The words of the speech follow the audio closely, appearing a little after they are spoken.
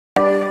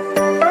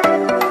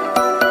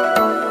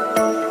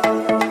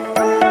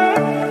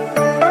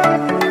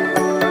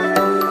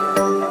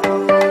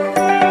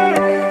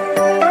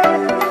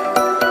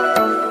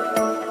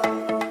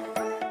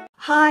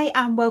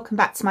welcome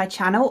back to my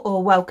channel,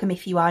 or welcome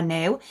if you are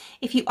new.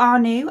 If you are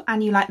new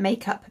and you like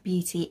makeup,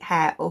 beauty,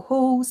 hair or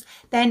hauls,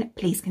 then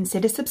please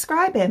consider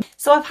subscribing.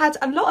 So I've had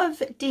a lot of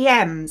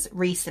DMs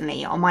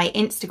recently on my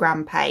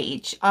Instagram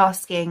page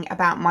asking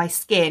about my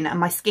skin and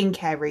my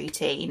skincare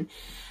routine.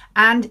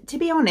 And to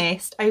be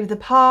honest, over the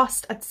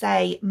past, I'd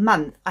say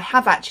month, I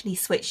have actually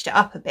switched it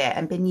up a bit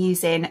and been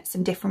using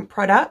some different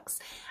products.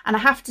 And I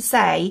have to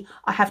say,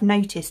 I have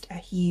noticed a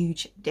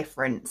huge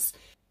difference.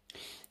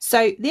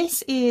 So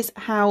this is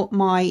how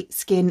my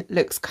skin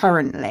looks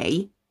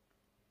currently.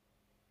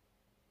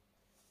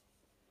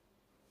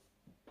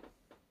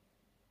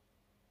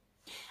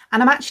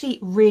 And I'm actually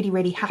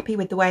really happy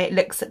with the way it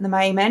looks at the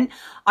moment.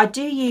 I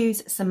do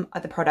use some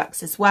other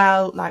products as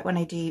well, like when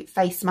I do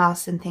face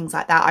masks and things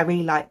like that. I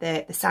really like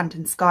the Sand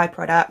and Sky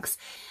products.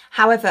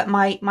 However,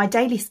 my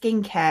daily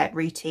skincare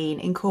routine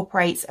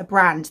incorporates a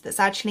brand that's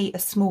actually a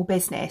small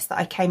business that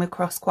I came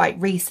across quite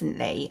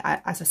recently,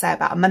 as I say,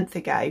 about a month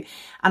ago,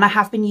 and I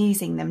have been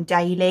using them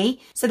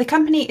daily. So the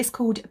company is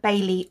called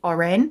Baillie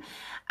Orin,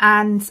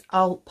 and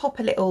I'll pop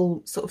a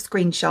little sort of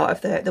screenshot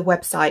of the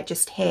website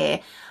just here.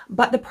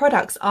 But the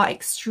products are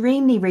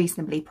extremely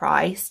reasonably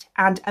priced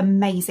and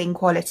amazing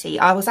quality.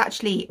 I was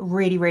actually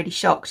really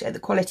shocked at the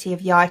quality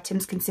of the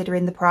items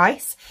considering the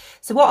price.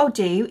 So what I'll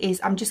do is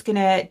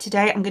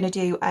today I'm gonna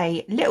do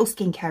a little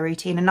skincare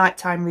routine, a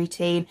nighttime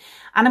routine,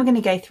 and I'm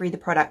gonna go through the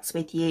products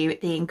with you,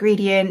 the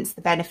ingredients,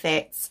 the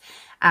benefits,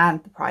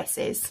 and the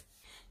prices.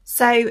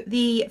 So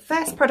the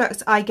first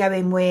product I go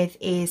in with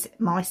is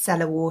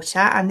micellar water,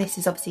 and this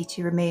is obviously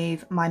to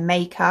remove my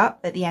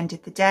makeup at the end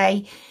of the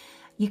day.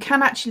 You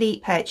can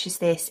actually purchase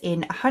this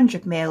in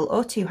 100ml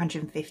or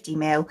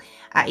 250ml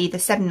at either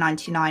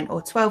 $7.99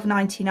 or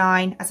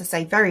 $12.99. As I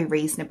say, very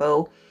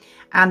reasonable.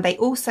 And they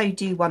also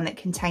do one that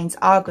contains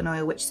argan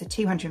oil, which is a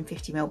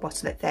 250ml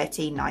bottle at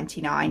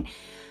 $13.99.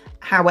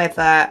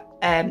 However,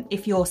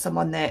 if you're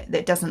someone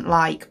that doesn't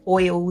like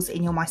oils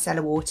in your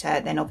micellar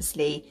water, then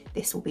obviously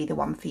this will be the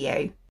one for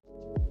you.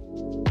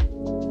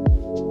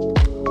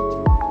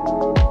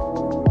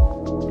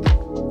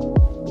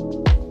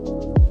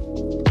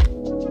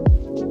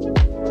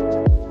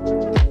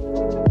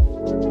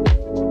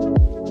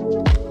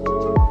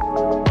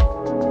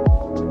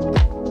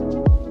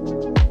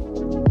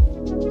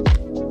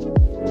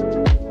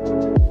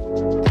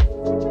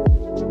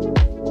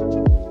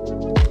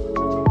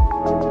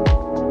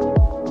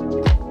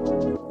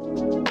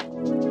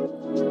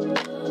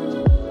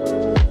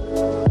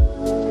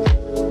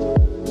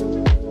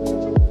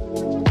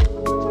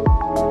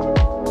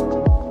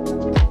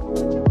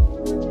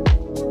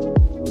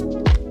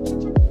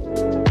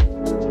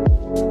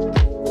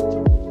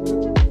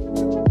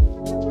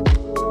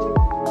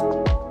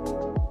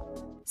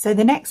 So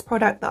the next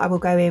product that I will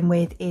go in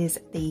with is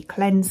the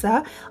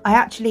cleanser. I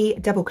actually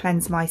double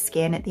cleanse my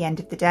skin at the end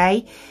of the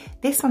day.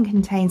 This one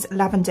contains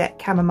lavender,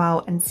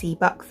 chamomile and sea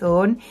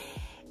buckthorn.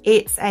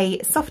 It's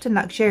a soft and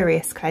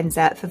luxurious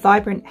cleanser for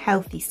vibrant,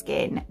 healthy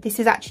skin. This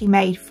is actually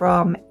made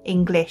from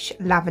English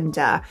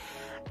lavender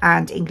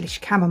and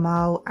English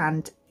chamomile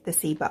and the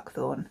sea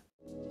buckthorn.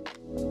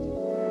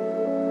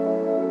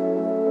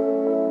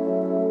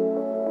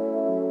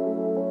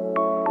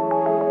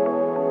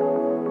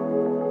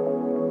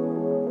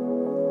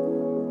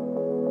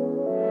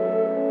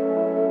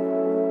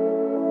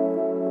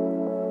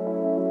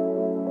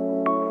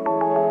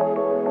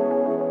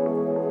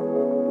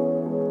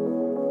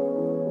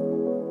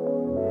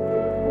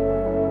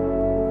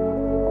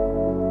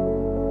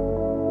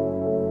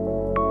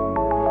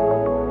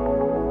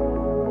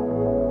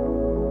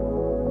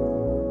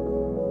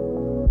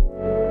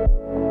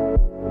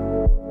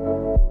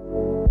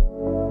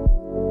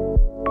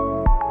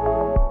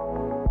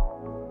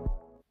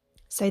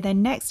 So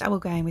then next I will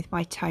go in with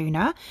my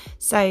toner.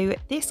 So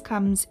this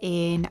comes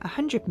in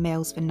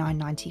 100ml for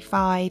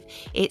 $9.95.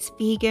 It's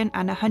vegan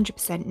and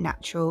 100%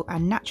 natural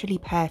and naturally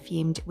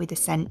perfumed with a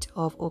scent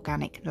of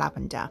organic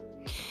lavender.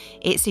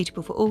 It's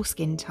suitable for all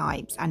skin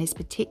types and is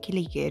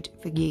particularly good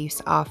for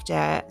use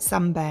after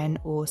sunburn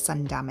or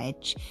sun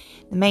damage.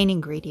 The main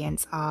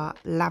ingredients are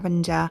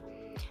lavender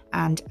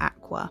and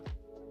aqua.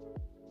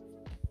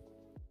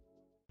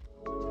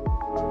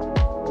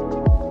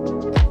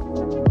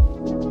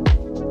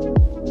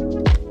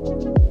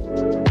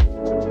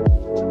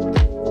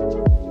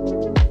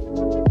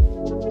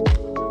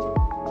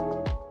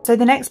 So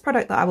the next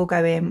product that I will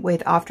go in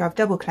with after I've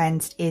double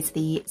cleansed is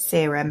the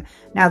serum.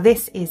 Now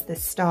this is the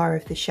star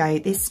of the show.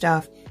 This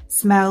stuff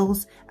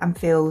smells and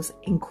feels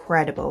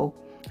incredible.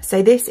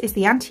 So this is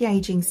the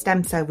anti-aging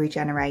stem cell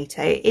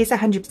regenerator. It is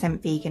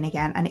 100% vegan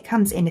again, and it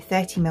comes in a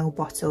 30ml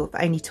bottle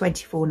for only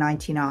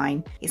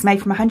 $24.99. It's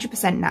made from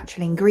 100%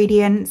 natural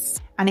ingredients,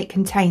 and it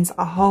contains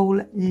a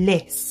whole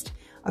list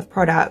of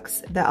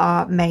products that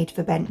are made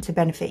to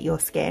benefit your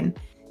skin.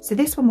 So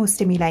this one will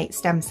stimulate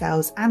stem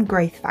cells and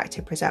growth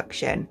factor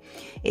production.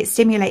 It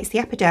stimulates the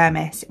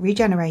epidermis,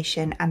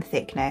 regeneration and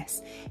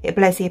thickness. It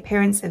blurs the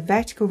appearance of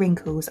vertical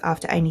wrinkles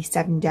after only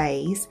 7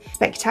 days.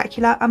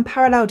 Spectacular,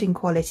 unparalleled in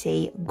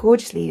quality,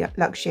 gorgeously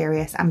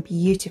luxurious and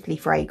beautifully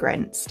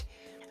fragranced.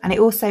 and it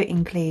also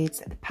includes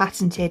the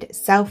patented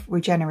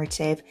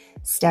self-regenerative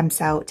stem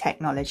cell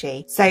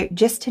technology. So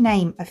just to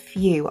name a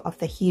few of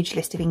the huge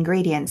list of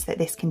ingredients that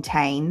this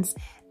contains,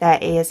 there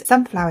is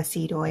sunflower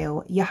seed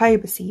oil,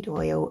 jojoba seed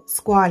oil,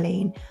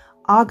 squalene,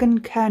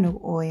 argan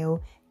kernel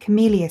oil,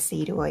 camellia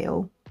seed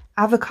oil,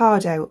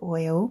 avocado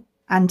oil,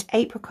 and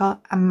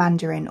apricot and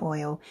mandarin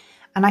oil.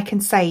 And I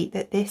can say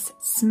that this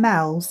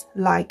smells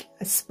like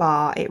a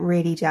spa, it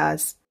really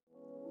does.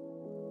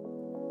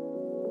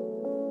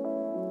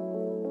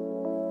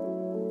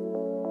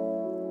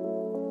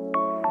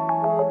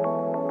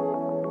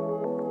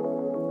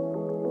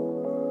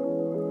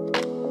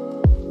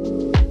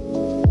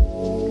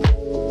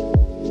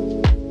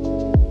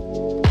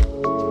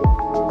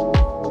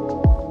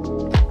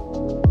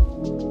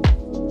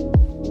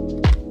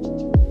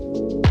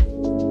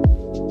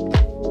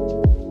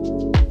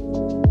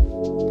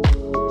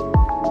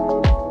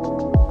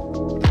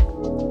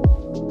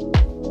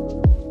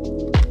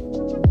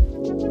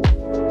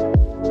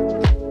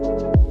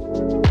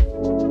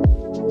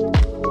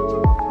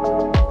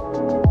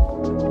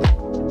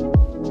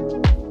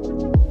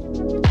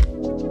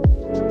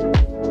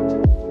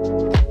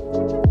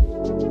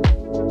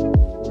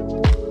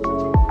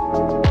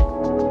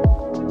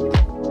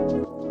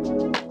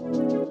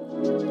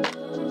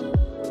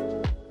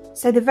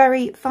 So the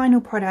very final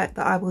product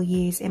that I will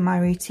use in my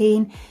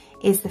routine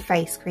is the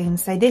face cream.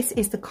 So this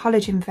is the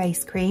collagen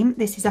face cream.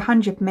 This is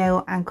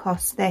 100ml and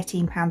costs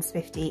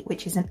 £13.50,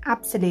 which is an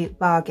absolute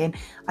bargain.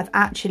 I've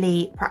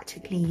actually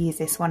practically used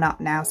this one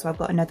up now, so I've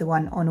got another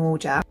one on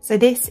order. So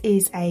this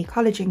is a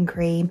collagen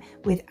cream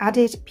with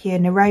added pure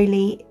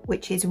neroli,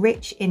 which is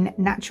rich in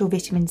natural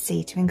vitamin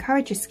C to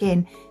encourage your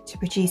skin to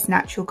produce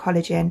natural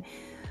collagen,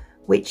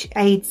 which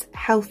aids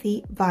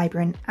healthy,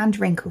 vibrant and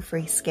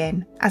wrinkle-free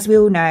skin. As we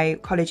all know,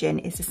 collagen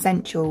is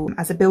essential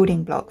as a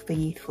building block for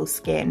youthful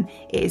skin.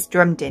 It is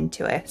drummed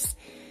into us.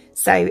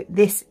 So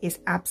this is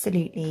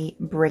absolutely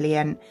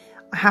brilliant.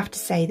 I have to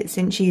say that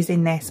since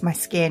using this, my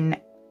skin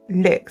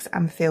looks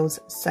and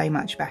feels so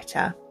much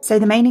better. So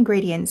the main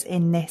ingredients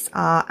in this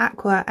are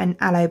aqua and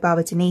aloe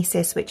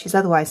barbadonesis, which is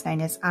otherwise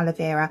known as aloe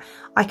vera.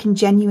 I can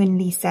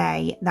genuinely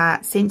say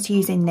that since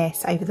using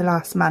this over the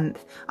last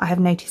month, I have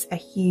noticed a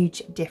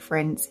huge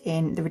difference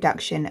in the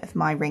reduction of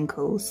my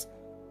wrinkles.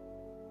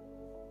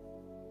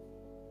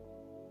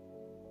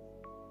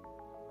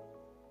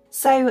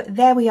 So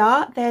there we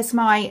are, there's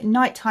my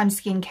nighttime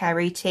skincare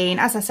routine.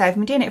 As I said, I've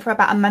been doing it for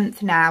about a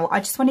month now. I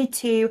just wanted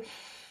to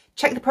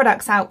check the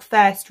products out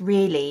first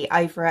really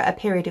over a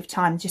period of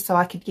time, just so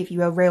I could give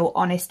you a real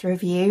honest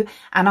review,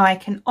 and I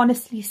can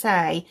honestly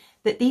say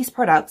that these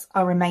products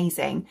are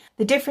amazing.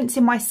 The difference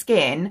in my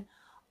skin,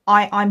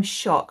 I'm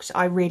shocked,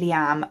 I really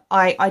am.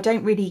 I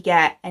don't really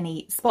get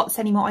any spots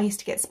anymore. I used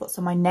to get spots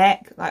on my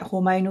neck, like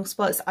hormonal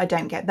spots. I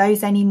don't get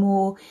those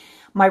anymore.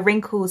 My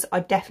wrinkles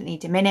are definitely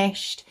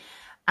diminished.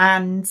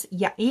 And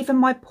yeah, even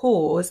my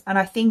pores, and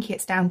I think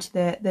it's down to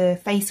the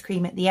face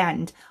cream at the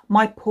end,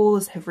 my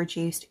pores have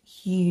reduced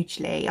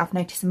hugely. I've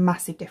noticed a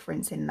massive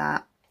difference in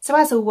that. So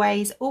as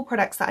always, all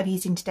products that I've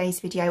used in today's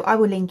video, I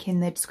will link in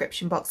the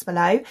description box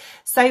below.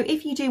 So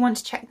if you do want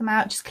to check them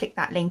out, just click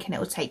that link and it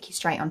will take you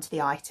straight onto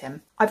the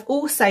item. I've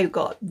also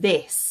got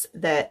this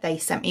that they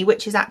sent me,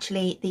 which is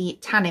actually the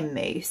tanning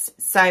mousse.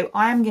 So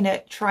I am going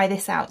to try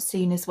this out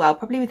soon as well.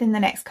 Probably within the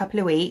next couple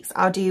of weeks,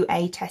 I'll do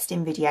a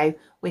testing video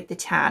with the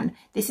tan.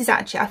 This is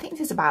actually, I think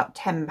this is about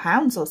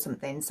 £10 or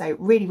something. So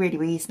really, really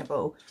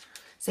reasonable.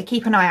 So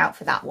keep an eye out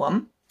for that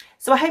one.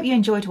 So I hope you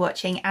enjoyed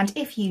watching, and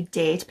if you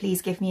did,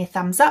 please give me a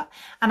thumbs up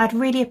and I'd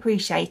really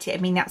appreciate it.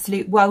 It means the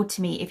absolute world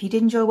to me if you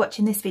did enjoy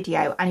watching this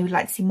video and you would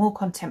like to see more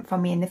content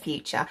from me in the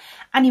future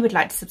and you would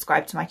like to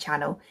subscribe to my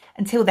channel.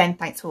 Until then,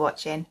 thanks for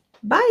watching.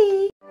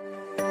 Bye!